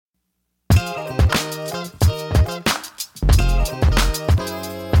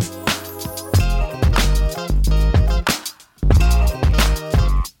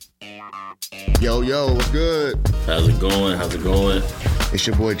How's it going? It's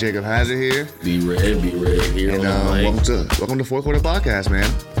your boy Jacob Hazard here. Be red here. And welcome to Fourth Quarter Podcast,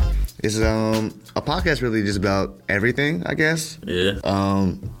 man. It's a podcast really just about everything, I guess. Yeah.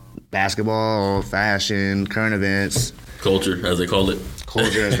 Basketball, fashion, current events. Culture, as they call it.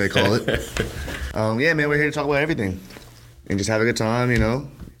 Yeah, man, we're here to talk about everything. And just have a good time,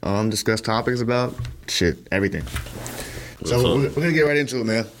 discuss topics about everything. So we're going to get right into it,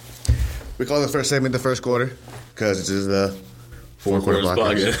 man. We call the first segment the first quarter because this is the Fourth Quarter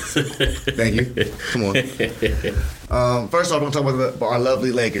Podcast. Thank you. Come on. First off, we're going to talk about our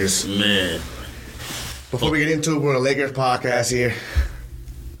lovely Lakers. Man. Before we get into it, we're on a Lakers podcast here.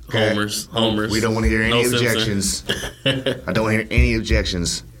 Okay? Homers. We don't want to hear any objections. I don't want to hear any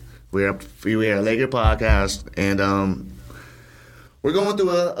objections. We are a Lakers podcast, and we're going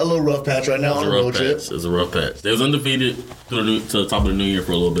through a little rough patch right now on the road trip. It's a rough patch. They was undefeated to the top of the new year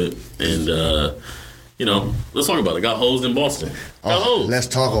for a little bit, and let's talk about it. Got hosed in Boston. Let's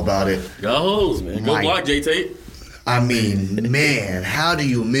talk about it. Got hosed, man. Go block, J-Tate. I mean, man, how do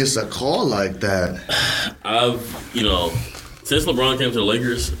you miss a call like that? Since LeBron came to the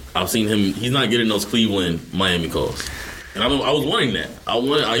Lakers, I've seen him. He's not getting those Cleveland, Miami calls. And I was wanting that.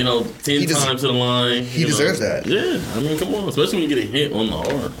 10 times to the line. He deserves that. Yeah, I mean, come on. Especially when you get a hit on the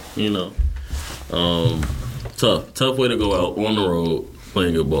arm, Tough way to go out on the road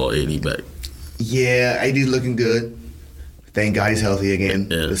playing good ball, AD back. Yeah, AD's looking good. Thank God he's healthy again.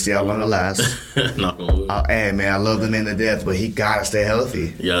 Yeah. Let's see how long it lasts. Knock on wood. Hey, man, I love the man to death, but he got to stay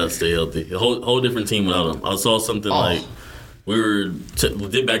healthy. You got to stay healthy. A whole different team without him. I saw something like we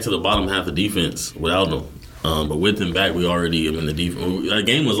did back to the bottom half of defense without him. But with him back, we already in the defense. That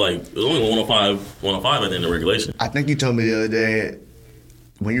game was it was only 105 at the end of regulation. I think you told me the other day,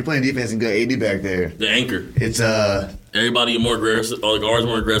 when you're playing defense and got AD back there, the anchor. It's everybody more aggressive. All the guards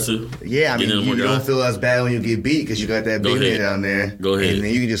more aggressive. Yeah, I mean, you don't feel as bad when you get beat because you got that big man down there. Go ahead. And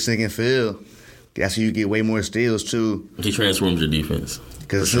then you can just sink and feel. That's how you get way more steals too. He transforms your defense.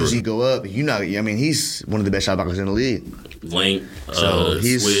 Because as soon as you go up, he's one of the best shot blockers in the league. Length,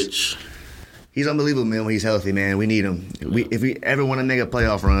 switch. He's unbelievable, man, when he's healthy, man. We need him. If we ever want to make a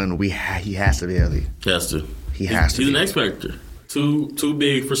playoff run, he has to be healthy. He has to. He's an X factor. Too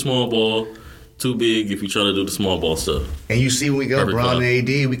big for small ball. Too big if you try to do the small ball stuff. And you see when we go Bron and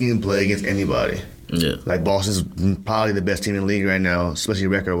AD, we can play against anybody. Yeah. Like Boston's probably the best team in the league right now, especially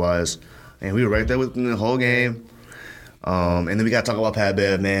record-wise. And we were right there with them the whole game. And then we got to talk about Pat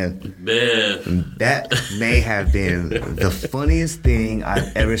Bev, man. Bev. That may have been the funniest thing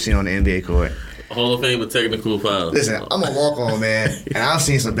I've ever seen on the NBA court. Hall of Fame with technical fouls. Listen, I'm a walk-on, man, and I've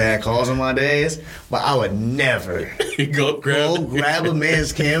seen some bad calls in my days, but I would never go grab a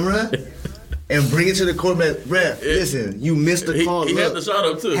man's camera and bring it to the court. Ref, listen, you missed the call. He had the shot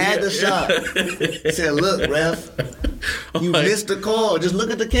up, too. Had the shot. Said, look, ref, you missed the call. Just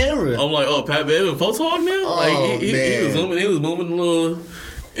look at the camera. I'm like, Pat Bev and Photog now? Oh, man. He was moving the little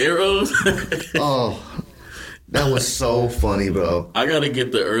arrows. That was so funny, bro. I got to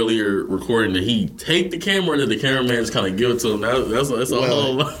get the earlier recording. Did he take the camera or did the cameraman just kind of give it to him? That's a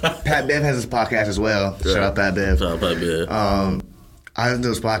whole... Pat Bev has his podcast as well. Yeah. Shout out Pat Bev. I listened to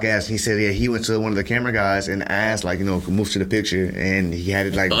his podcast. He said he went to one of the camera guys and asked, move to the picture, and he had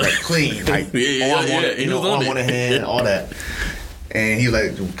it clean, arm on the hand, all that. And he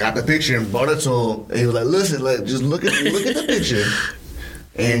got the picture and brought it to him. And he was like, "Listen, just look at the picture."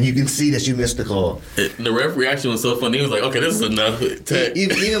 And you can see that you missed the call. The ref reaction was so funny. He was like, "Okay, this is enough."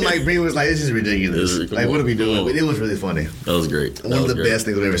 Even Mike Breen was like, "This is ridiculous. What are we doing?" But it was really funny. That was great. One of the best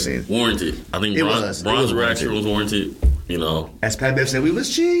things I've ever seen. Warranted. I think Bron's reaction was warranted. As Pat Bev said, we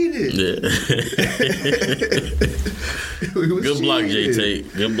was cheated. Yeah. Good block,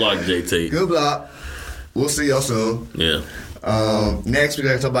 J-Tate. Good block. We'll see y'all soon. Yeah. Next, we're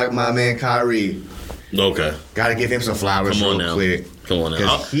going to talk about my man Kyrie. Okay. Got to give him some flowers real quick. Come on now.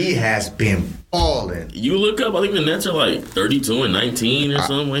 Because he has been balling. You look up, I think the Nets are 32 and 19 or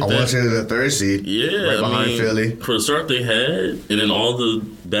something like that. I want to the third seed. Yeah. Right behind Philly. For the start they had, and then all the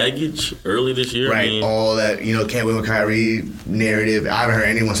baggage early this year. Right. All that, can't win with Kyrie narrative. I haven't heard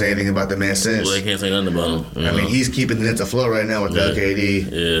anyone say anything about the man since. Well, they can't say nothing about him. He's keeping the Nets afloat right now without KD.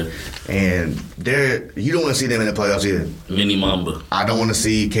 Yeah. And you don't want to see them in the playoffs either. Mini Mamba. I don't want to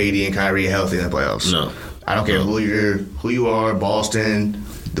see KD and Kyrie healthy in the playoffs. No. I don't care who you are, Boston,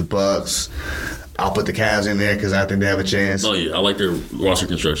 the Bucks. I'll put the Cavs in there because I think they have a chance. Oh yeah, I like their roster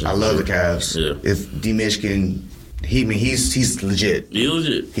construction. I love the Cavs. Yeah. If D-Mitch can, he's legit. He's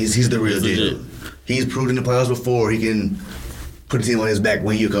legit. He's the real deal. He's proved in the playoffs before he can put a team on his back,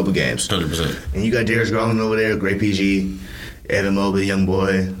 win you a couple games. 100%. And you got Darius Garland over there, great PG, Evan Mobley, young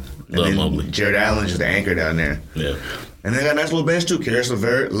boy. And then Mobley. Jared Allen's just the anchor down there. Yeah. And they got a nice little bench too. Karis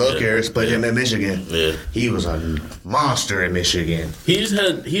LeVert, love Karis, played him at Michigan. Yeah. He was a monster at Michigan. He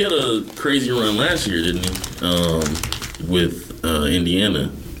had a crazy run last year, didn't he? With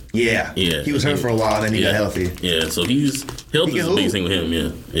Indiana. Yeah. He was hurt for a while, and then he got healthy. Yeah, so health is the biggest thing with him.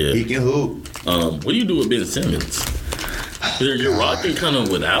 Yeah. He can hoop. What do you do with Ben Simmons? You're rocking kind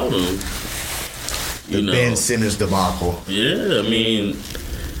of without him. Ben Simmons debacle. Yeah, I mean,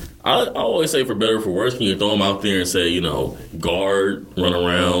 I always say for better or for worse, can you throw him out there and say, guard, run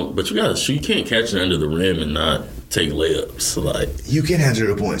around, but you gotta shoot. You can't catch it under the rim and not take layups. Like you can have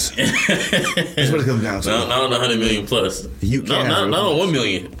 0 points. That's what it comes down to. Not on 100 million plus. You can't. Not on 1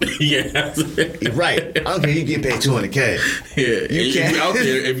 million. Yeah, right. I don't care. You get paid $200K. Yeah, you can't.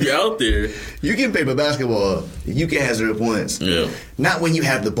 If you're out there, you get paid for basketball. You can't have 0 points. Yeah. Not when you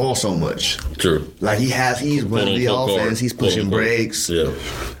have the ball so much. True. Like he's running the offense. He's pushing breaks. Yeah.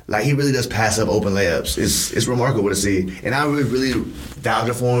 Like he really does pass up open layups. It's remarkable to see, and I really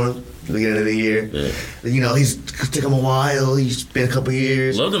vouch for him. At the beginning of the year, he's took him a while. He's been a couple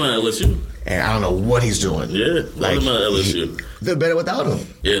years. Loved him at LSU, and I don't know what he's doing. Yeah, loved him at LSU. They're better without him.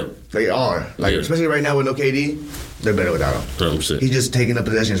 Yeah, they are. Especially right now with no KD, they're better without him. 100%. He's just taking up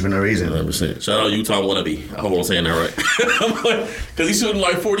possessions for no reason. 100%. Shout out Utah wannabe. I hope I'm saying that right. Because he's shooting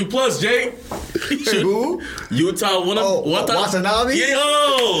like 40 plus, Jake. Who? Utah wannabe. Watanabe?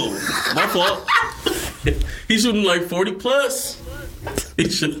 Yeah, my fault. He's shooting like 40 plus. He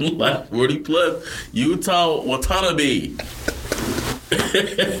shouldn't like 40 plus. Utah Watanabe.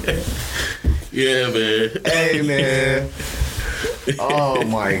 Yeah, man. Hey, man. Oh,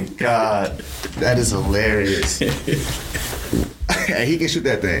 my God. That is hilarious. He can shoot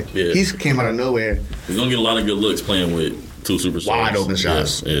that thing. Yeah. He came out of nowhere. He's going to get a lot of good looks playing with two superstars. Wide open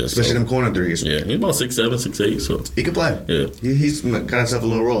shots. Yeah, especially them corner threes. Yeah, he's about 6'7", 6'8", so. He can play. Yeah. He's got himself a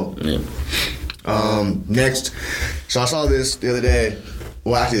little role. Yeah. Next, so I saw this the other day,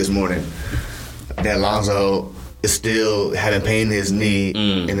 well actually this morning, that Lonzo is still having pain in his knee,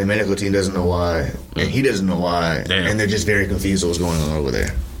 and the medical team doesn't know why, and he doesn't know why, and they're just very confused what's going on over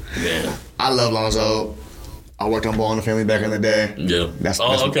there. Yeah. I love Lonzo. I worked on Ball in the Family back in the day. Yeah. That's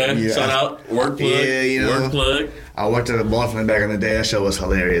okay. Yeah. Shout out. Work plug. Yeah, Work plug. I worked at the Ball in the Family back in the day. That show was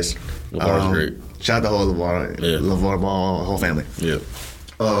hilarious. LeVar's great. Shout out to the whole LeVar Ball, whole family. Yeah.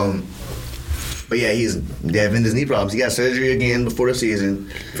 But yeah, he's having his knee problems. He got surgery again before the season.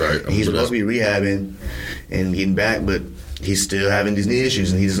 Right. He's supposed to be rehabbing and getting back, but he's still having these knee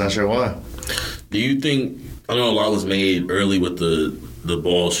issues, and he's just not sure why. Do you think? I know a lot was made early with the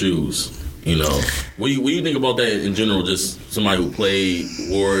Ball shoes. What do you think about that in general? Just somebody who played,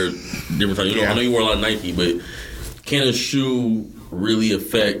 wore different times. I know you wore a lot of Nike, but can a shoe really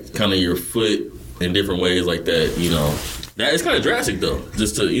affect kind of your foot in different ways like that? That it's kind of drastic though.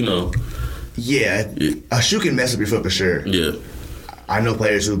 Just to Yeah, a shoe can mess up your foot for sure. Yeah. I know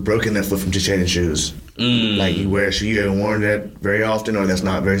players who've broken their foot from just changing shoes. Like you wear a shoe, you haven't worn that very often, or that's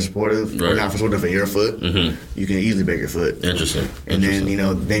not very supportive, or not supportive for your foot. You can easily break your foot. Interesting. And then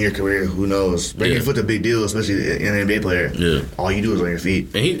then your career, who knows? Breaking your foot's a big deal, especially in an NBA player. Yeah. All you do is on your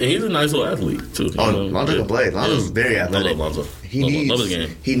feet. And he's a nice little athlete too. Lonzo can play. Lonzo's very athletic. I love Lonzo. Love his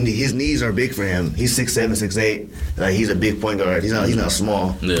game. His knees are big for him. He's 6'7", 6'8". Like he's a big point guard. He's not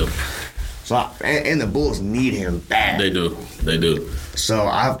small. Yeah. So and the Bulls need him bad. They do. So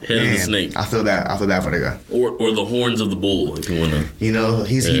head of the snake. I feel bad for the guy. Or the horns of the bull, if you want to.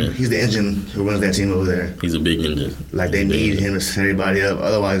 He's the engine who runs that team over there. He's a big engine. Like they need him to set everybody up.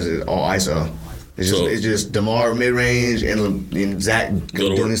 Otherwise, it's all ISO. It's just DeMar mid range and Zach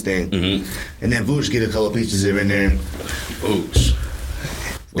doing his thing, and then Vooch get a couple pieces here and there. Vooch.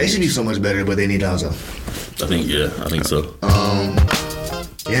 They should be so much better, but they need Lonzo. I think so.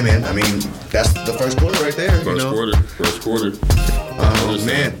 Yeah, man. I mean, that's the first quarter right there. First quarter.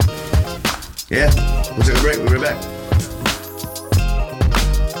 Man. Yeah. We'll take a break. We'll be right back.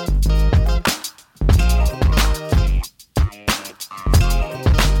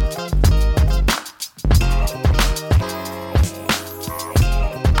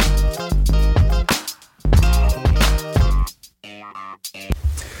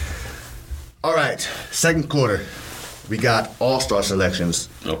 All right. Second quarter. We got all-star selections.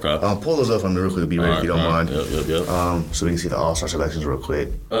 Okay. Pull those up for me real quick, B-Ray, if you don't mind. Yep. So we can see the all-star selections real quick.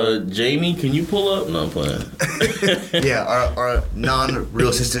 Jamie, can you pull up? No, I'm playing. Yeah, our non-real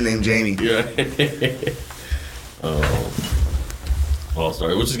assistant named Jamie. Yeah.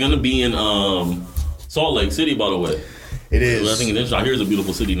 All-star, which is going to be in Salt Lake City, by the way. It is. I think it's interesting. I hear it's a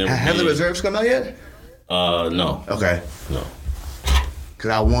beautiful city. Have the reserves come out yet? No. Okay. No.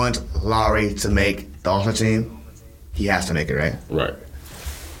 Because I want Lowry to make the all-star team. He has to make it, right? Right.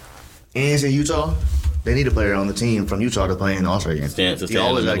 and it's in Utah, they need a player on the team from Utah to play in the All-Star game. Stand You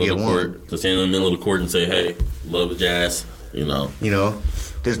always got to get one. To stand in the middle of the court and say, hey, love the Jazz, You know,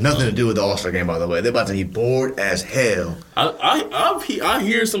 there's nothing to do with the All-Star game, by the way. They're about to be bored as hell. I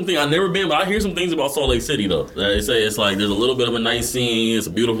hear something. I've never been, but I hear some things about Salt Lake City, though. They say it's like there's a little bit of a nice scene. It's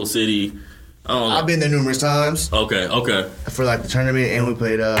a beautiful city. I don't know. I've been there numerous times. Okay. For like the tournament, and we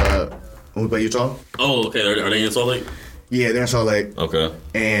played Utah. Oh, okay. Are they in Salt Lake? Yeah, they're in Salt Lake. Okay.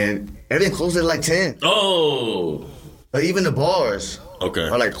 And everything closed at like 10. Oh. Like even the bars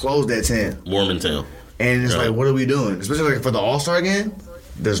are like closed at 10. Mormontown. And it's like, what are we doing? Especially like for the All-Star game,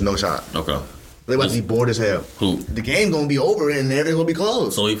 there's no shot. Okay. They're about to be bored as hell. Who? The game gonna be over and everything gonna be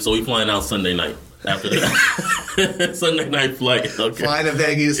closed. So we flying out Sunday night after that. Sunday night flight. Okay. Flying to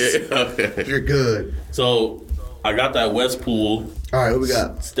Vegas. Yeah, okay. You're good. So I got that West pool. All right, what we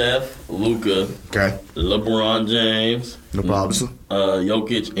got? Steph, Luka, okay, LeBron James, no problem.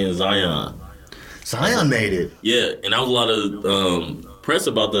 Jokic, and Zion. Zion made it. Yeah, and there was a lot of press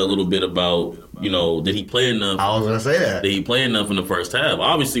about that a little bit about, did he play enough? I was going to say that. Did he play enough in the first half?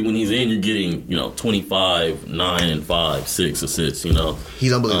 Obviously, when he's in, you're getting, 25, 9, and 5, 6 assists,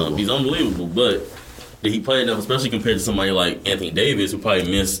 He's unbelievable. He's unbelievable, but did he play enough, especially compared to somebody like Anthony Davis, who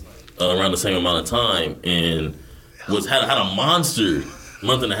probably missed around the same amount of time and had a monster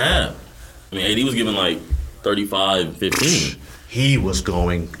month and a half. I mean, AD was giving like 35, 15. He was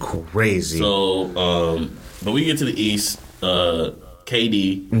going crazy. So, but we get to the East,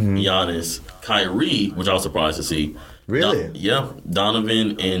 KD, Giannis, Kyrie, which I was surprised to see. Really?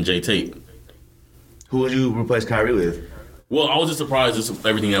 Donovan and Jay Tate. Who would you replace Kyrie with? Well, I was just surprised with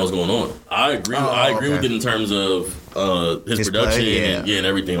everything that was going on. I agree. I agree with it in terms of his production play, and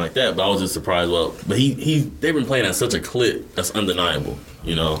everything like that. But I was just surprised. Well, but they've been playing at such a clip that's undeniable.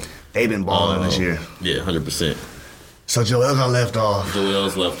 They've been balling this year. Yeah, 100%. So Joel got left off.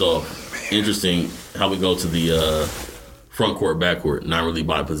 Joel's left off. Interesting how we go to the front court, back court, not really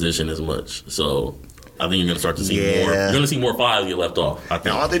by position as much. So I think you're going to start to see more. You're going to see more fives get left off. I think.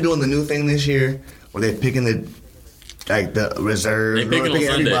 Now, aren't they doing the new thing this year where they're picking the reserves? They pick it on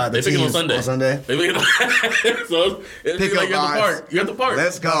Sunday. They pick it on Sunday. They pick it so it's pick like up you're at the park. You're at the park.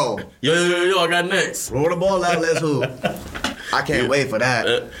 Let's go. Yo, I got next. Roll the ball out. Let's hoop. I can't wait for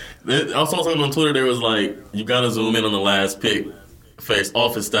that. I saw something on Twitter. There was like, you got to zoom in on the last pick. Face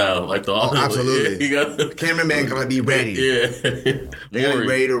office style, like the office. Absolutely. Yeah, cameraman gonna be ready. Yeah, they're gonna be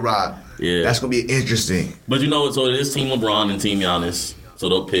ready to rock. Yeah, that's gonna be interesting. But so it is Team LeBron and Team Giannis. So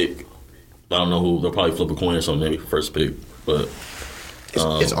they'll pick. I don't know who. They'll probably flip a coin or something. Maybe first pick. But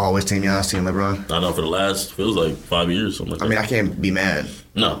it's always Team Giannis, Team LeBron. I know for the last feels like 5 years, something like that. I mean, I can't be mad.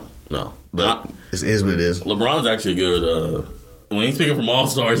 No. But it is what it is. LeBron's actually good. When he's picking from All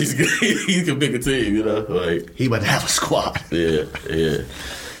Stars, he's good. He can pick a team, like he about to have a squad. Yeah.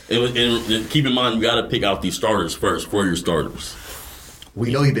 And keep in mind, you got to pick out these starters first for your starters.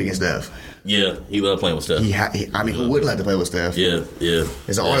 We know he picking Steph. Yeah, he loved playing with Steph. Who wouldn't like to play with Steph? Yeah.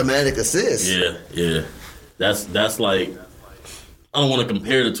 It's an automatic assist. Yeah. That's like, I don't want to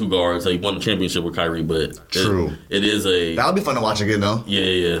compare the two guards. He won the championship with Kyrie, but true. It is that'll be fun to watch again, though.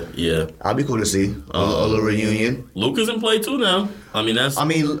 Yeah. That'll be cool to see a little reunion. Luka's in play too now. I mean, that's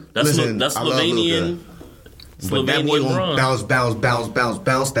Slovenian. But that boy gonna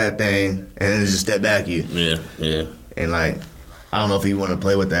bounce that thing, and just step back you. Yeah. And I don't know if he want to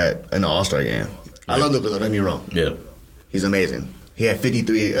play with that in the All-Star game. I love Luka. Don't get me wrong. Yeah, he's amazing. He had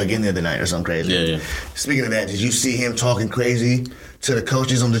 53 again the other night or something crazy. Yeah. Speaking of that, did you see him talking crazy to the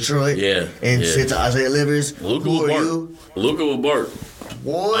coaches on Detroit? Yeah. And said to Isaiah Livers, Luka will bark.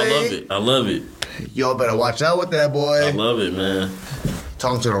 Boy. I love it. Y'all better watch out with that, boy. I love it, man.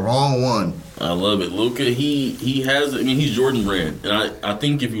 Talking to the wrong one. I love it. Luka, he has, he's Jordan Brand. And I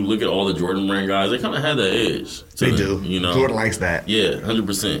think if you look at all the Jordan Brand guys, they kind of have that edge. They do. Jordan likes that. Yeah,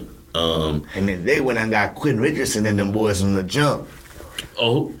 100%. And then they went and got Quentin Richardson and them boys from the jump.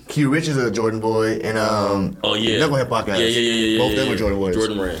 Oh, Q Richards is a Jordan boy, and Knucklehead Podcast. Yeah. Both of them are Jordan boys.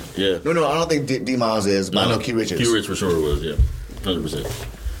 Jordan Brand, yeah. No, I don't think D Miles is, but I know Q Richards. Q Rich for sure was, yeah, 100%.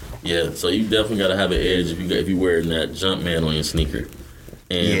 Yeah, so you definitely got to have an edge if you wearing that jump man on your sneaker.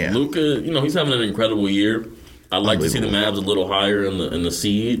 And Luka, he's having an incredible year. I'd like to see the Mavs a little higher in the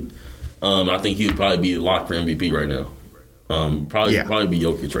seed. I think he would probably be locked for MVP right now. Probably be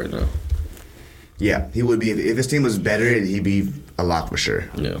Jokic right now. Yeah, he would be. If his team was better, he'd be a lock for sure.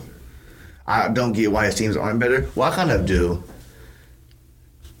 Yeah. I don't get why his teams aren't better. Well, I kind of do.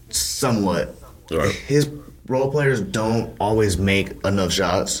 Somewhat. Right. His role players don't always make enough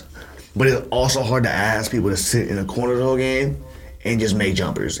shots, but it's also hard to ask people to sit in a corner the whole game and just make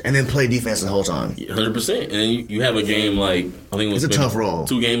jumpers and then play defense the whole time. 100%. And you have a game like, I think it was it's a tough role.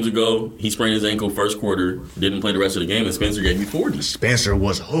 2 games ago, he sprained his ankle first quarter, didn't play the rest of the game, and Spencer gave you 40. Spencer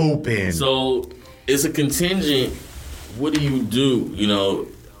was hoping. So it's a contingent. What do you do? You know,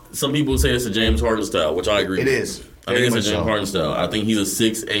 some people say it's a James Harden style, which I agree with. It is. I think it's a James Harden style. I think he's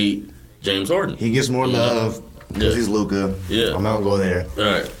a 6'8" James Harden. He gets more love because he's Luka. Yeah. I'm not going to go there.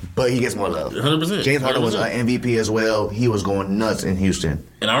 All right. But he gets more love. 100%. James Harden was an MVP as well. He was going nuts in Houston.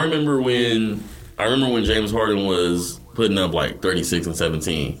 And I remember when James Harden was putting up like 36 and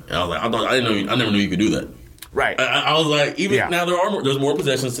 17. And I was like, I never knew you could do that. Right. I was like, now there's more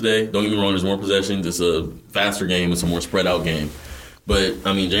possessions today. Don't get me wrong, there's more possessions. It's a faster game. It's a more spread out game. But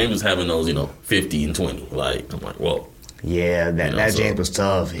I mean, James is having those, 50 and 20. Like, I'm like, whoa. Yeah, that James was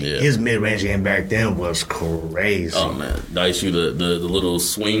tough. Yeah. His mid-range game back then was crazy. Oh, man. Dice you the little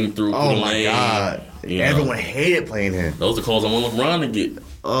swing through the lane. Oh, my God. Everyone hated playing him. Those are calls I want LeBron to get.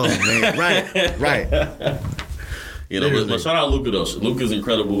 Oh, man. Right. But shout out Luka, though. Luka's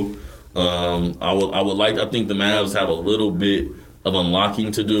incredible. I think the Mavs have a little bit of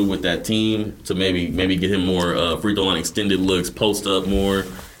unlocking to do with that team to maybe get him more free throw line extended looks, post up more.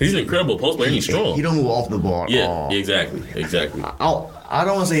 He's an incredible post player. He's strong. He don't move off the ball at all. Yeah, exactly. I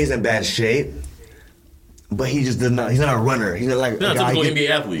don't want to say he's in bad shape, but he just does not. He's not a runner. He's not like a typical NBA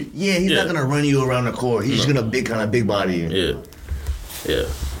athlete. Yeah, he's not gonna run you around the court. He's just gonna big body you. Yeah.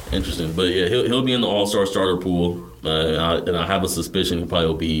 Interesting, but yeah, he'll be in the All-Star starter pool, and I have a suspicion he probably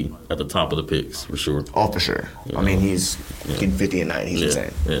will be at the top of the picks for sure. Oh, for sure. I mean, he's getting 50 a night. He's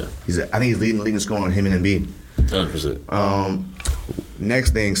insane. Yeah, I think he's leading the league in scoring on him and Embiid. 100%.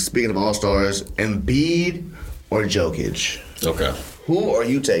 Next thing, speaking of All-Stars, Embiid or Jokic? Okay. Who are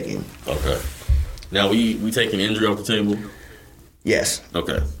you taking? Okay. Now we taking injury off the table. Yes.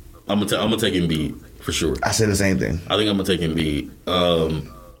 Okay. I'm gonna take Embiid for sure. I said the same thing. I think I'm gonna take Embiid.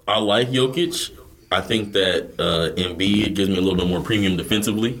 I like Jokic. I think that Embiid gives me a little bit more premium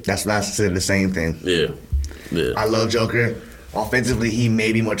defensively. That's why I said the same thing. Yeah. I love Joker. Offensively, he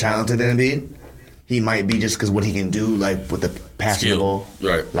may be more talented than Embiid. He might be just because what he can do, like with the passing the ball.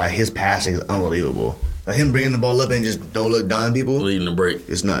 Right. Like his passing is unbelievable. Like him bringing the ball up and just don't look down people. Leading the break.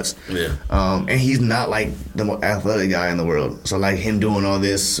 It's nuts. Yeah. And he's not like the most athletic guy in the world. So like him doing all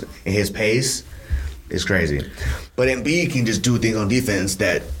this in his pace is crazy. But Embiid can just do things on defense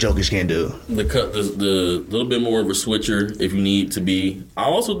that Jokic can't do. The little bit more of a switcher if you need to be. I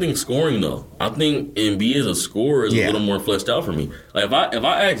also think scoring though. I think Embiid as a scorer is a little more fleshed out for me. Like if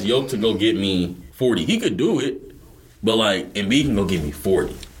I ask Jokic to go get me 40, he could do it. But like Embiid can go get me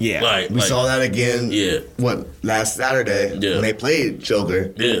 40. Yeah, we saw that again. Yeah, last Saturday when they played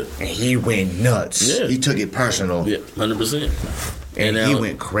Joker. Yeah, and he went nuts. Yeah, he took it personal. Yeah, 100%. And now, he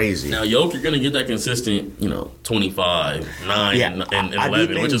went crazy. Now Joker you're gonna get that consistent, 25, 9, and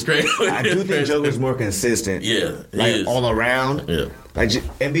 11, which is crazy. I do think Joker's more consistent. Yeah, like all around. Yeah, like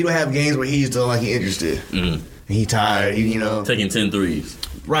Embiid will have games where he's still like he interested. Mm-hmm. He tired. Taking 10 threes.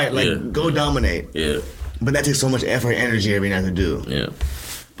 Right, go dominate. Yeah. But that takes so much effort and energy every night to do. Yeah.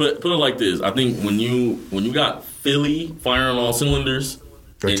 Put it like this. I think when you got Philly firing on all cylinders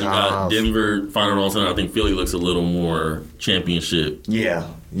and you got Denver firing on all cylinders, I think Philly looks a little more championship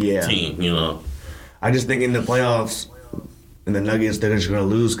team, I just think in the playoffs, in the Nuggets, they're just going to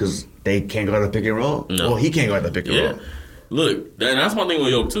lose because they can't go out the pick and roll. No. Well, he can't go out the pick and roll. Look, and that's my thing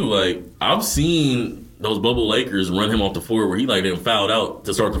with Yoke, too. Like, I've seen those bubble Lakers run him off the floor where he, didn't fouled out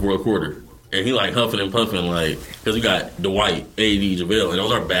to start the fourth quarter. And he huffing and puffing because we got Dwight, AD, JaVale, and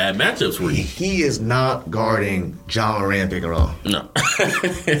those are bad matchups for you. He is not guarding John Moran pick and roll. No.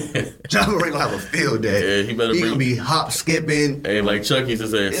 John Moran gonna have a field day. Yeah, he gonna be hop skipping. Hey, like Chuck used to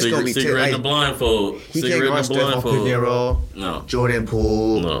say, cigarette in the blindfold. He can't guard Steph on pick and roll. No. Jordan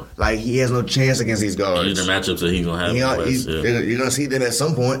Poole. No. He has no chance against these guards. These are matchups that he's gonna have. You're gonna see them at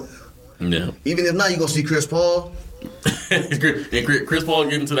some point. Yeah. Even if not, you're gonna see Chris Paul. And Chris Paul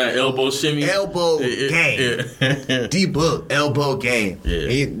getting to that elbow shimmy. Elbow game. D-Book, elbow game.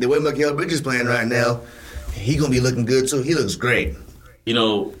 Yeah. The way Mikal Bridges is playing right now, he going to be looking good too. He looks great.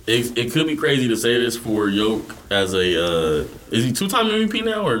 It could be crazy to say this for Yoke as a... is he two-time MVP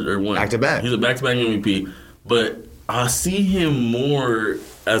now or one? Back-to-back. He's a back-to-back MVP. But I see him more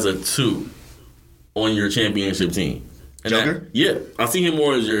as a 2 on your championship team. Joker? I see him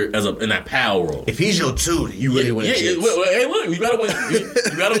more in that power role. If he's your 2, you really win a chip. Well, hey, look, you gotta win.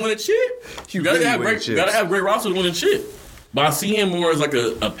 You gotta win a chip. You gotta have great rosters to win a chip. But I see him more as like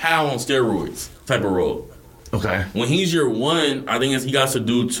a pal on steroids type of role. Okay. When he's your 1, I think he got to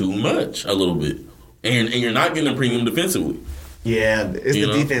do too much a little bit, and you're not getting a premium defensively. Yeah, it's the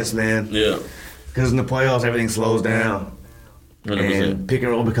defense, man. Yeah. Because in the playoffs, everything slows down. and pick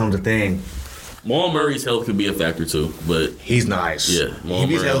and roll becomes a thing. Maul Murray's health could be a factor too, but he's nice. Yeah, if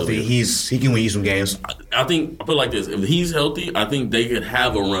he's healthy, he can win you some games. I think I put it like this: if he's healthy, I think they could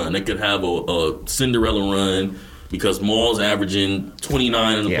have a run. They could have a Cinderella run because Maul's averaging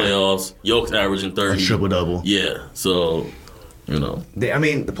 29 in the playoffs, Yoke's averaging 30, a triple double. Yeah, so the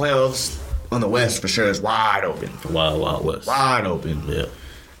playoffs on the West for sure is wide open. Wild West, wide open. Yeah,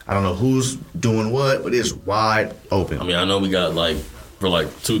 I don't know who's doing what, but it's wide open. I mean, I know we got for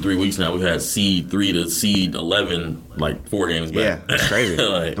 2-3 weeks now, we've had seed 3 to seed 11, 4 games back. Yeah, that's crazy.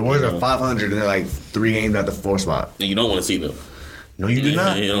 The Warriors are 500 and they're 3 games at the 4th spot. And you don't want to see them. No, you do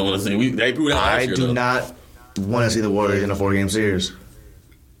not. You don't want to see. They proved that last year, do not want to see the Warriors in a 4-game series.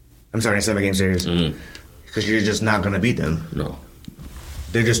 I'm sorry, a 7-game series. Because you're just not going to beat them. No.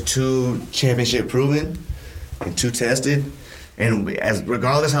 They're just too championship proven and too tested. And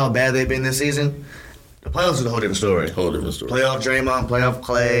regardless how bad they've been this season, the playoffs is a whole different story. Playoff Draymond, playoff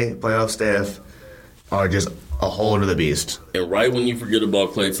Clay, playoff Steph are just a whole other beast. And right when you forget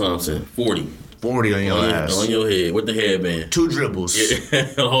about Klay Thompson, 40 on your ass. On your head with the headband. 2 dribbles. Yeah,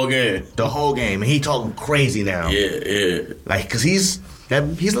 the whole game. The whole game. And he talking crazy now. Yeah. Because he's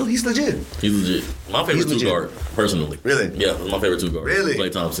legit. He's legit. My favorite two guard, personally. Really? Yeah, my favorite two guard. Really?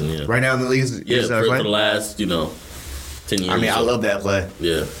 Klay Thompson, yeah. Right now in the league? Yeah, for the last, 10 years. I mean, I love that play.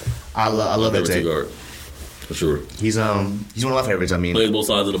 Yeah. I love that take. Two guard. For sure. He's one of my favorites, Plays both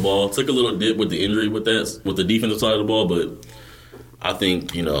sides of the ball. Took a little dip with the injury with the defensive side of the ball, but I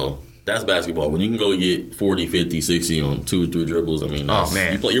think, that's basketball. When you can go get 40, 50, 60 on 2 or 3 dribbles, I mean,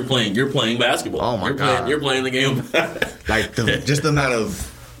 man. You're playing basketball. Oh my God. You're playing the game. Just the amount of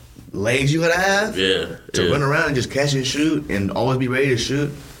legs you gotta have to run around and just catch and shoot and always be ready to shoot.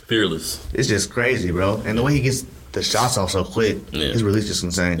 Fearless. It's just crazy, bro. And the way he gets the shots off so quick, his release is just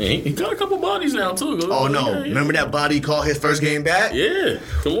insane. Yeah, he got a couple bodies now, too. Oh, no. Yeah. Remember that body he caught his first game back? Yeah.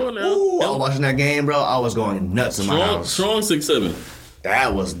 Come on now. Ooh, I was watching that game, bro. I was going nuts in my house. Strong 6'7".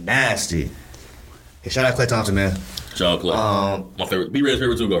 That was nasty. Hey, shout out Klay Thompson, man. Shout out Klay. My favorite. B-Red's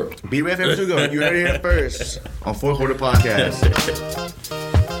favorite two guard. B-Red's favorite two guard. You heard it here first on 4th Quarter Podcast.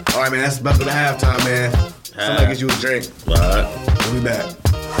 All right, man. That's about to the halftime, man. Somebody get you a drink. All right. We'll be back.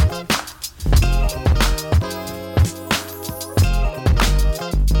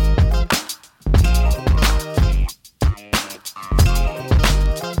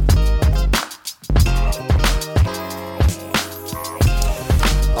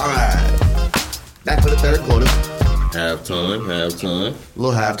 Back for the 3rd quarter. Halftime. A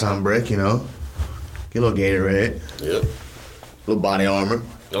little halftime break, Get a little Gatorade. Yep. A little body armor.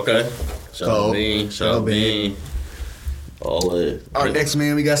 Okay. Shout out me. All that. All right, next,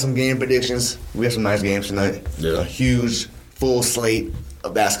 man, we got some game predictions. We have some nice games tonight. Yeah. A huge, full slate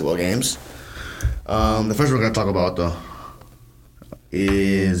of basketball games. The first we're going to talk about, though,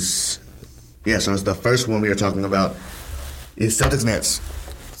 is... Yeah, so it's the first one we are talking about is Celtics-Nets.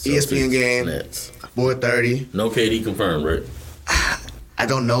 ESPN game, Nets. 4:30. No KD confirmed, right? I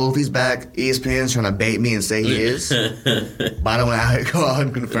don't know if he's back. ESPN's trying to bait me and say he is, but I don't want to go out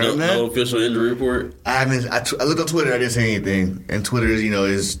and confirm that. No official injury report. I looked on Twitter. I didn't see anything, and Twitter,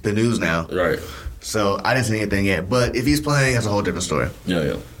 is the news now. Right. So I didn't see anything yet. But if he's playing, that's a whole different story.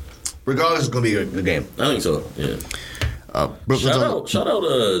 Yeah. Regardless, it's gonna be a good game. I think so. Yeah. Shout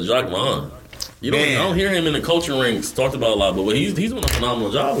out Jacques Vaughn. I don't hear him in the coaching ranks talked about a lot, but he's doing a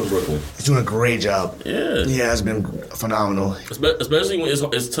phenomenal job in Brooklyn. He's doing a great job. Yeah. Yeah, it's been phenomenal. Especially when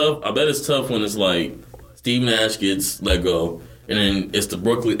it's tough. I bet it's tough when it's like Steve Nash gets let go, and then it's the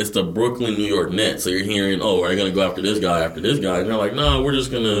Brooklyn, New York Nets. So you're hearing, are you gonna go after this guy, and they're like, no, we're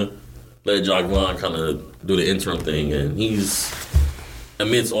just gonna let Jacques Vaughn kind of do the interim thing, and he's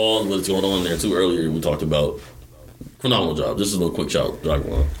amidst all what's going on there too. Earlier we talked about phenomenal job. Just a little quick shout, Jacques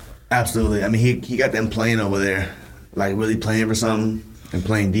Vaughn. Absolutely. I mean, he got them playing over there, really playing for something and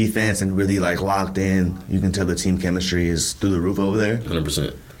playing defense and really locked in. You can tell the team chemistry is through the roof over there.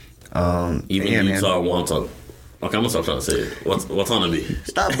 100%. Even Utah wants on. Okay, I'm gonna stop trying to say it. What's on to me?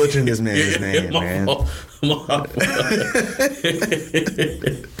 Stop butchering this man's name, man. I'm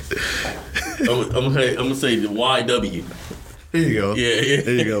gonna say the YW. There you go. Yeah.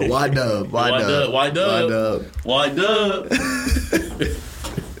 There you go. Y-Dub.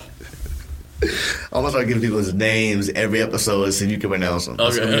 I'm gonna start giving people his names every episode so you can pronounce them.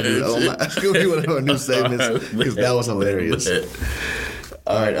 Okay. It's gonna be one of our new segments because that was hilarious.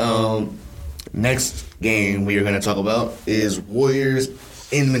 All right. Next game we are gonna talk about is Warriors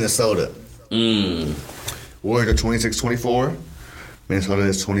in Minnesota. Warriors are 26-24. Minnesota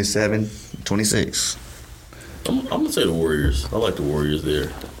is 27-26. I'm gonna say the Warriors. I like the Warriors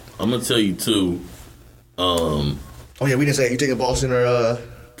there. I'm gonna tell you too. Oh yeah, we didn't say you taking Boston or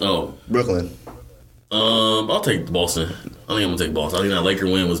Brooklyn. I'll take Boston. I think I'm gonna take Boston. I think that Laker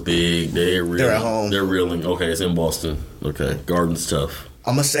win was big. They're at home. They're reeling. Okay, it's in Boston. Okay, Garden's tough.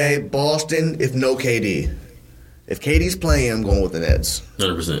 I'm gonna say Boston if no KD. If KD's playing, I'm going with the Nets.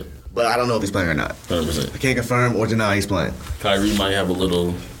 100%. But I don't know if he's playing or not. 100%. I can't confirm or deny he's playing. Kyrie might have a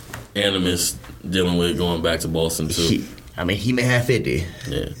little animus dealing with going back to Boston too. He may have 50.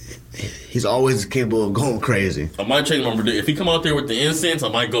 Yeah. He's always capable of going crazy. I might change my prediction. If he come out there with the incense, I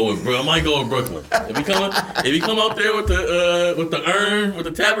might go with Brooklyn. If he come out there with the urn, with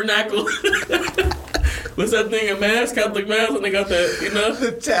the tabernacle, what's that thing? A mask, Catholic mask, and they got that,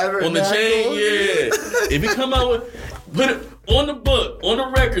 the tabernacle on the chain. Yeah. If he come out with, put it on the book, on the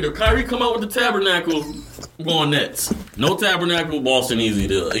record. If Kyrie come out with the tabernacle, I'm going Nets. No tabernacle, Boston,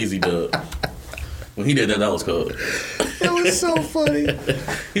 easy dub. When he did that was cold. That was so funny.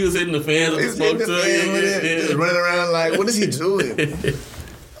 He was hitting the fans with the smoke too. Just running around like, what is he doing?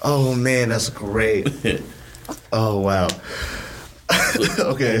 Oh man, that's great. Oh wow.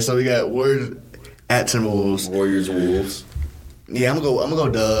 Okay, so we got Warriors at Timberwolves. Warriors, Wolves. Yeah, I'm gonna go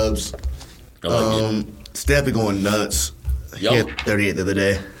Dubs. I like Steph be going nuts. He had 38 the other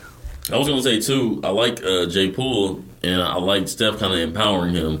day. I was gonna say too. I like Jay Poole, and I like Steph kind of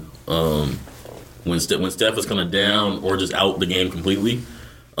empowering him. When Steph is kind of down or just out the game completely,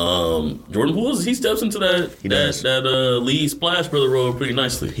 Jordan Poole, he steps into that lead splash brother role pretty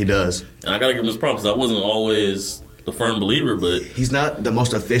nicely. He does. And I got to give him his props. I wasn't always a firm believer, but... He's not the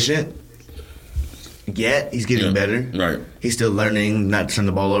most efficient yet. He's getting better. Right. He's still learning not to turn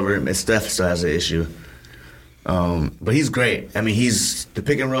the ball over. And Steph still has an issue. But he's great. I mean, he's the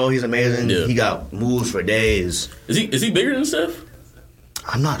pick and roll. He's amazing. Yeah. He got moves for days. Is he bigger than Steph?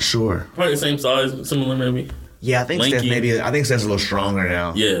 I'm not sure. Probably the same size, similar maybe. Yeah, I think Steph's a little stronger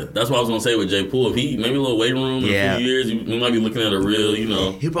now. Yeah, that's what I was gonna say with Jay Poole. If he maybe a little weight room in a few years, we might be looking at a real,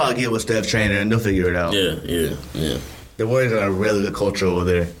 He'll probably get with Steph's trainer and they'll figure it out. Yeah. The Warriors are a really good culture over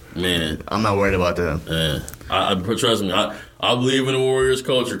there. Man, I'm not worried about them. Man, I trust me. I believe in the Warriors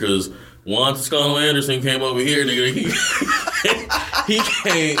culture because Juan Toscano Anderson came over here, nigga. He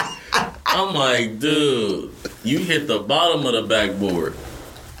came. I'm like, dude, you hit the bottom of the backboard.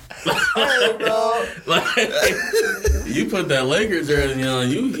 Hey, bro. You put that Lakers jersey on,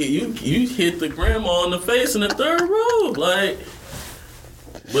 you hit the grandma in the face in the third row. But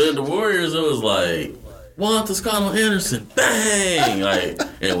the Warriors, it was like Juan Toscano Anderson, bang!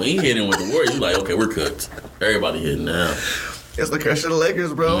 And when he hit him with the Warriors, you like, okay, we're cooked. Everybody hitting now. It's the curse of the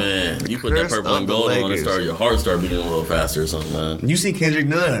Lakers, bro. Man, you put that purple and gold on and your heart start beating a little faster or something, man. You see Kendrick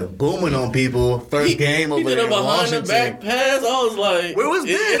Nunn booming on people first game over there in Washington. He did a behind the back pass. I was like, where was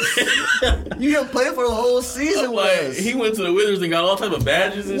this? You didn't play for the whole season. He went to the Wizards and got all type of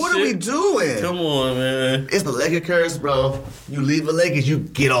badges and what shit. What are we doing? Come on, man. It's the Lakers curse, bro. You leave the Lakers, you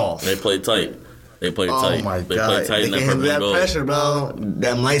get off. They play tight. Oh my God. They play tight in that purple and gold. Pressure, bro.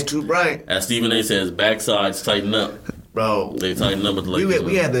 That light's too bright. As Stephen A. says, backsides tighten up. Bro, they tightened up with the Lakers.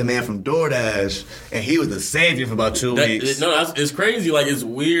 We had the man from DoorDash, and he was the savior for about 2 weeks. It's crazy. It's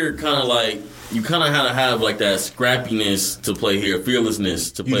weird, kind of you kind of had to have that scrappiness to play here,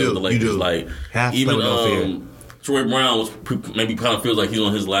 fearlessness to play with the Lakers. You do. Even Troy Brown maybe kind of feels like he's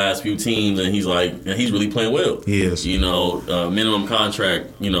on his last few teams, and he's he's really playing well. He is. Minimum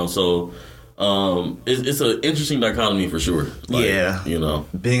contract. So. It's an interesting dichotomy for sure.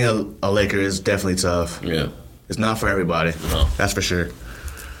 Being a Laker is definitely tough. Yeah. It's not for everybody. No. That's for sure.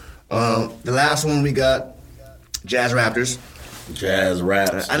 The last one we got, Jazz Raptors. Jazz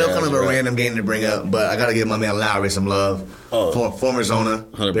Raps. I know kind of a random game to bring up, but I got to give my man Lowry some love. Former Zona.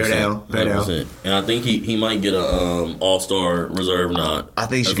 100%. Bear down. 100%. And I think he might get a All-Star reserve nod. I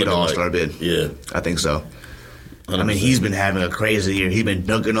think he should get an All-Star bid. Yeah. I think so. 100%. I mean, he's been having a crazy year. He's been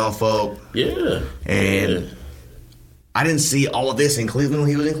dunking on folk. Yeah. And I didn't see all of this in Cleveland when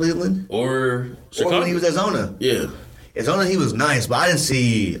he was in Cleveland. Or Chicago. Or when he was at Zona. Yeah. At Zona, he was nice, but I didn't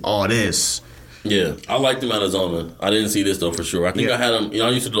see all this. Yeah. I liked him at Zona. I didn't see this, though, for sure. I think I had him, I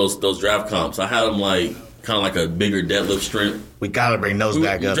used to do those draft comps. I had him, kind of a bigger deadlift strength. We got to bring those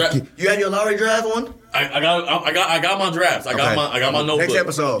back up. You had your Lowry draft one? I got my drafts. I got my notebook. Next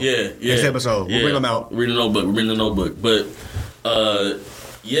episode. Yeah. Next episode. We'll bring them out. We're bring the notebook. But I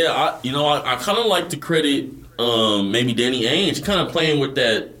kind of like to credit maybe Danny Ainge kind of playing with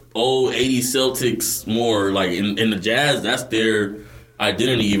that old 80s Celtics more in the Jazz. That's their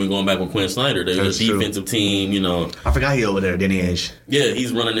identity. Even going back with Quinn Snyder, they're a defensive team. I forgot he over there, Danny Ainge. Yeah,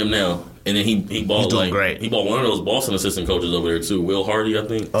 he's running them now. And then he bought great. He bought one of those Boston assistant coaches over there too, Will Hardy, I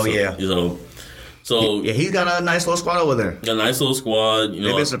think. Oh yeah. So yeah, he's got a nice little squad over there. Got a nice little squad. You know,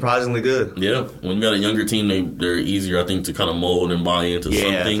 they've been surprisingly good. Yeah, when you got a younger team, they're easier, I think, to kind of mold and buy into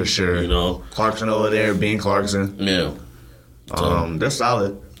something. Yeah, for sure. You know, Clarkson over there, Bean Clarkson. Yeah, they're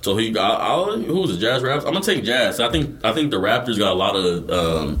solid. So who was the Jazz Raptors? I'm gonna take Jazz. I think the Raptors got a lot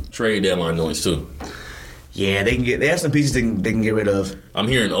of trade deadline noise too. Yeah, they have some pieces they can get rid of. I'm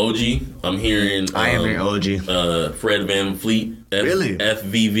hearing OG. I am hearing OG. Fred Van Fleet. Really?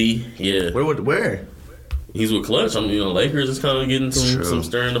 FVV. Yeah. Where? He's with Clutch. Lakers is kind of getting some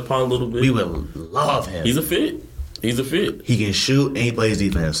stirring the pot a little bit. We would love him. He's a fit. He can shoot and he plays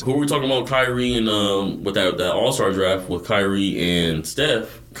defense. Who were we talking about? Kyrie and with that All-Star draft with Kyrie and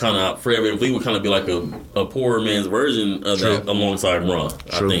Steph. Kind of Fred VanVleet would kind of be like a poorer man's version of that alongside Ron.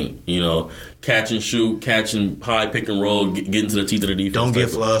 I think, you know, catch and shoot, catching high pick and roll, getting to the teeth of the defense. Don't get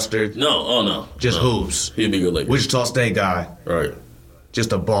flustered. No. Just hoops. He'd be a good Laker. Wichita State guy. Right.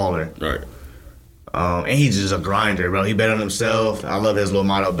 Just a baller. Right. And he's just a grinder, bro. He bet on himself. I love his little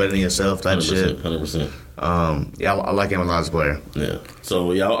motto, bet on yourself type 100%, shit. 100%. Yeah, I like him a lot as a player. Yeah.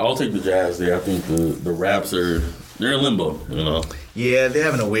 So, yeah, I'll take the Jazz there. I think the Raps they're in limbo, you know. Yeah, they're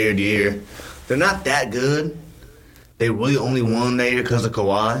having a weird year. They're not that good. They really only won that year because of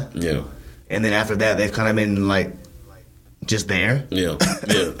Kawhi. Yeah. And then after that, they've kind of been, like, just there. Yeah.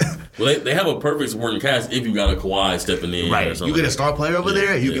 Well, they have a perfect supporting cast if you got a Kawhi stepping in. Right. You get a star player over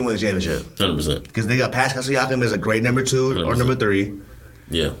there, you can win the championship. 100%. Because they got Pascal Siakam as a great number 2 100%. or number 3.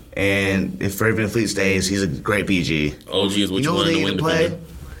 Yeah. And if Fred VanVleet stays, he's a great PG. OG is what you want to win to play?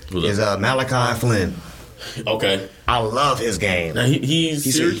 Is Malachi Flynn. Okay. I love his game. Now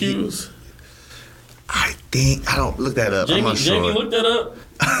he's Syracuse? I don't look that up. I'm not sure. Jamie, look that up.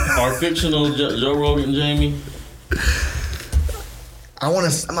 Our fictional Joe Rogan Jamie. I'm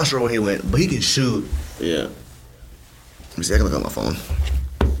not sure where he went, but he can shoot. Yeah. Let me see. I can look on my phone.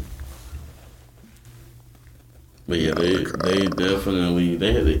 But yeah, they definitely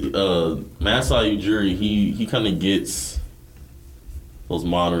Masai Ujiri. He kind of gets those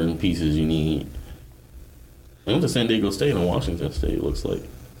modern pieces you need. He went to San Diego State and Washington State. It looks like.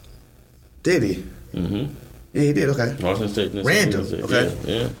 Did he? Mm-hmm. Yeah, he did. Okay. Washington State. Random. State. Okay.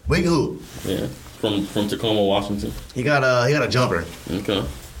 Yeah. Wing who? Yeah. From Tacoma, Washington. He got a jumper. Okay.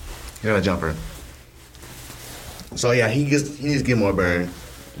 He got a jumper. So yeah, he needs to get more burn.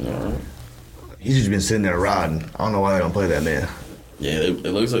 All right. He's just been sitting there riding. I don't know why they don't play that man. Yeah, it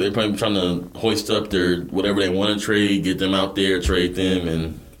looks like they're probably trying to hoist up their whatever they want to trade, get them out there, trade them,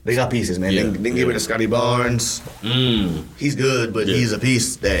 and they got pieces, man. Yeah, they can get rid of Scotty Barnes. He's good, but he's a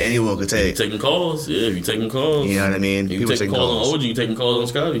piece that anyone could take. Taking calls, yeah. If you're taking calls, you know what I mean. You taking calls on OG, you taking calls on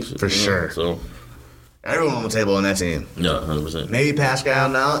Scotty, for sure. So everyone on the table on that team. Yeah, 100%. Maybe Pascal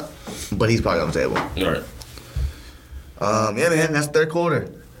not, but he's probably on the table. All right. Yeah, man. That's third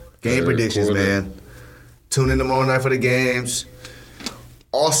quarter. Game predictions, man. Tune in tomorrow night for the games.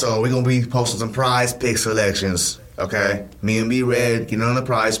 Also, we're going to be posting some prize pick selections, okay? Me and B-Red getting on the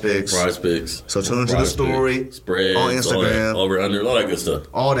prize picks. Prize picks. So tune into the story. Spreads. On Instagram. Over, under, all that good stuff.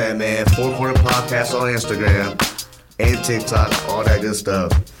 All that, man. 4 Quarter Podcast on Instagram and TikTok. All that good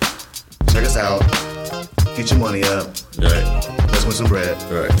stuff. Check us out. Get your money up. All right. Let's win some bread.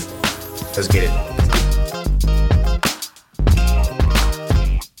 All right. Let's get it.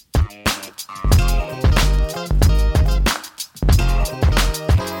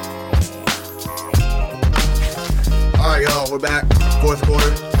 We're back. Fourth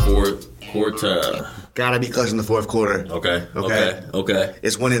quarter. Gotta be clutching the fourth quarter. Okay.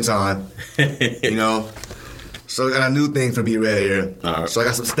 It's winning time. You know? So I got a new thing for B-Red here. All right. So I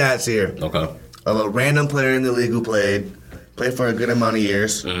got some stats here. Okay. Of a random player in the league who played for a good amount of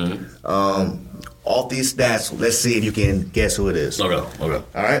years. Mm-hmm. Off these stats, let's see if you can guess who it is. Okay. All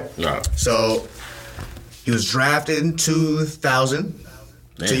right? So he was drafted in 2000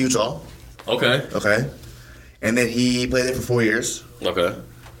 to Utah. Okay. And then he played there for 4 years. Okay.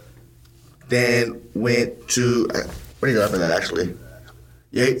 Then went to where did he go after that? Actually,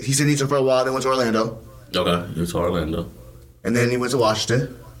 yeah, he stayed in Utah for a while. Then went to Orlando. Okay, Utah, Orlando. And then he went to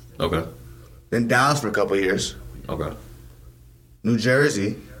Washington. Okay. Then Dallas for a couple of years. Okay. New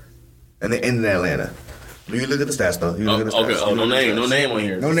Jersey, and then ended in Atlanta. You look at the stats though. Okay. Oh, no name on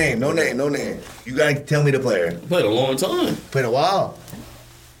here. No name. You gotta tell me the player. Played a long time. Played a while.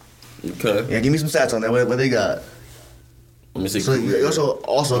 Okay. Yeah, give me some stats on that. What they got? Let me see. So you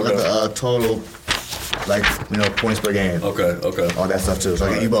also got the total, like, points per game. Okay. All that stuff too. So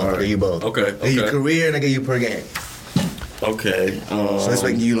I get you both. Okay. I get your career and I get you per game. Okay. So that's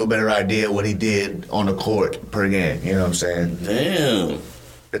making you a little better idea what he did on the court per game. You know what I'm saying? Damn.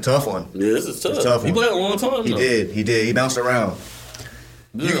 A tough one. Yeah, this is tough. It's a tough one. He played a long time. He did. He bounced around.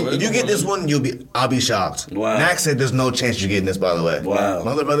 If you get this one, I'll be shocked. Wow. Max said there's no chance you're getting this, by the way. Wow.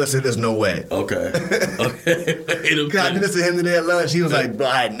 My other brother said there's no way. Okay. Okay. I did this to him today at lunch. He was like, bro,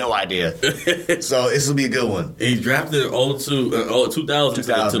 I had no idea. So this will be a good one. He drafted 2000 to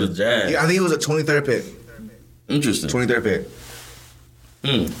the Jazz. Yeah, I think it was a 23rd pick. Interesting. 23rd pick.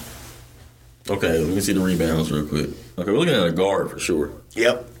 Okay, let me see the rebounds real quick. Okay, we're looking at a guard for sure.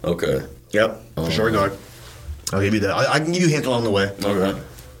 Yep. Okay. Yep. For sure guard. I'll give you that. I can give you hints along the way. Okay.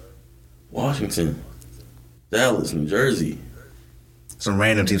 Washington, Dallas, New Jersey. Some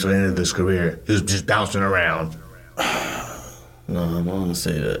random teams for the end of his career. He was just bouncing around. No, I'm not gonna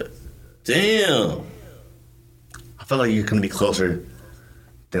say that. Damn. I felt like you're gonna be closer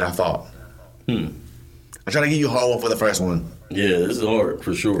than I thought. I tried to give you a hard one for the first one. Yeah, this is hard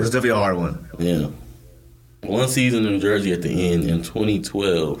for sure. This is definitely a hard one. Yeah. One season in New Jersey at the end in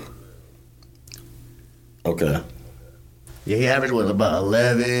 2012. Okay. Yeah, he averaged, about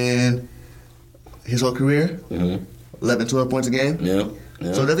 11 his whole career? 11, 12 points a game? Yeah.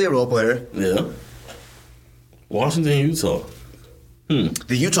 So definitely a role player. Yeah. Washington, Utah.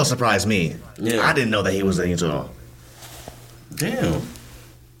 The Utah surprised me. Yeah. I didn't know that he was in Utah. Damn.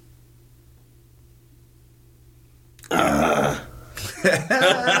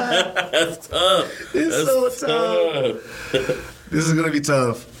 That's tough. It's so tough. This is gonna be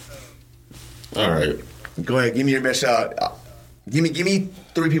tough. All right. Go ahead, give me your best shot. Give me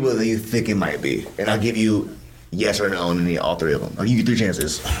 3 people that you think it might be, and I'll give you yes or no on all 3 of them. I'll give you 3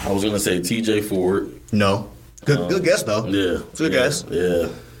 chances. I was gonna say TJ Ford. No. Good guess though. Yeah. It's a good guess. Yeah.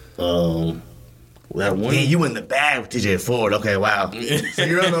 That one. Yeah, you in the bag with TJ Ford. Okay, wow. So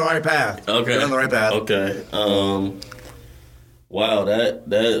you're on the right path. Okay. You're on the right path. Okay. Wow,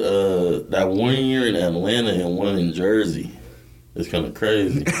 that 1 year in Atlanta and 1 in Jersey is kind of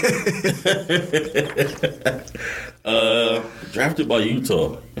crazy. Drafted by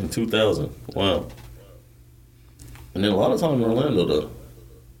Utah in 2000. Wow. And then a lot of time in Orlando though.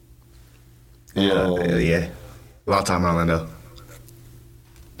 Yeah. A lot of time in Orlando.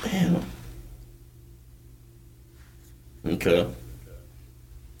 Damn. Okay. A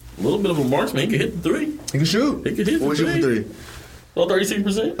little bit of a marksman. He can hit the 3. He can shoot. He can hit the 3. What shoot for 3? Oh,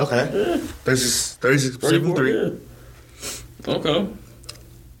 36%? Okay. Yeah. 36% from 3. Yeah. Okay.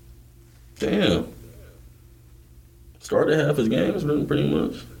 Damn. Started half his games, pretty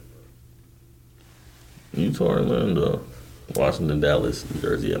much. Utah, Orlando, Washington, Dallas, New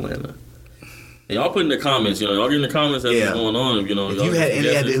Jersey, Atlanta. And y'all put in the comments, y'all get in the comments as what's going on. If you had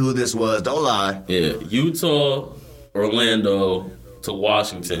any idea who this was, don't lie. Yeah. Utah, Orlando, to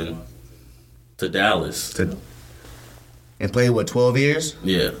Washington, to Dallas. And played, 12 years?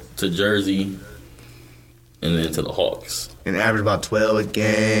 Yeah. To Jersey, and then to the Hawks. And averaged about 12 a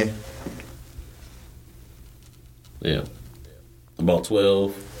game. Yeah. About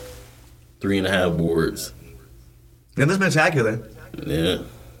 12, 3.5 boards. Yeah, that's spectacular. Yeah.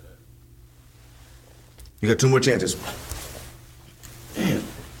 You got 2 more chances. Damn.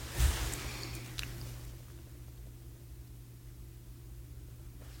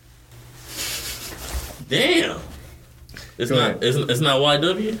 Damn. It's not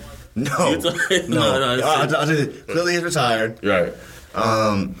YW? No. No. I'll say this. Clearly he's retired. Right.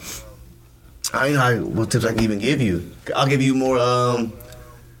 I don't know what tips I can even give you. I'll give you more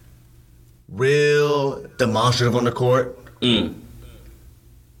real demonstrative on the court. Okay.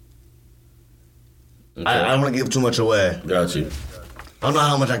 I don't want to give too much away. Got you. I don't know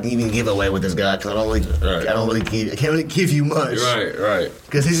how much I can even give away with this guy because I can't really give you much. Right.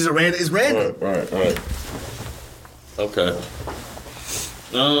 Because he's just it's random. Right. Okay.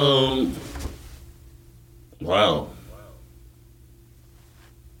 Wow.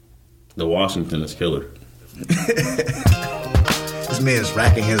 The Washington is killer. This man's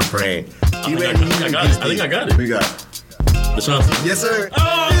racking his brain. I think I got it. We got the Chauncey. Yes, sir. Oh,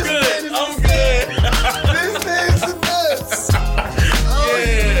 I'm good. This man's nuts. Oh,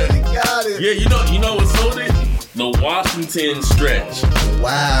 yeah. You really got it. Yeah, you know what's so deep? The Washington stretch.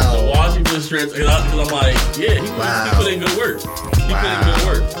 Wow. The Washington stretch. Because I'm like, yeah, he put in good work. He put in good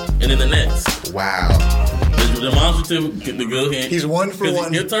work. And then the Nets. Wow. The demonstrative, the good hand. He's 1 for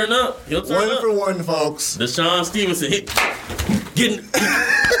 1. He'll turn up. 1 for 1, folks. Deshaun Stevenson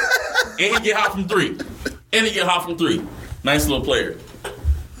and he get hot from 3. Nice little player.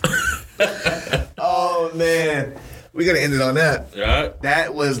 Oh, man. We got to end it on that. All right.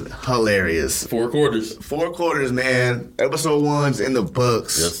 That was hilarious. 4 quarters. 4 quarters, man. Episode 1's in the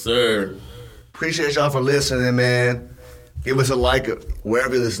books. Yes, sir. Appreciate y'all for listening, man. Give us a like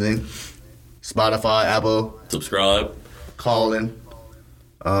wherever you're listening. Spotify, Apple. Subscribe. Calling.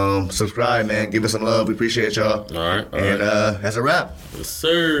 Subscribe, man. Give us some love. We appreciate y'all. All right. And that's a wrap. Yes,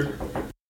 sir.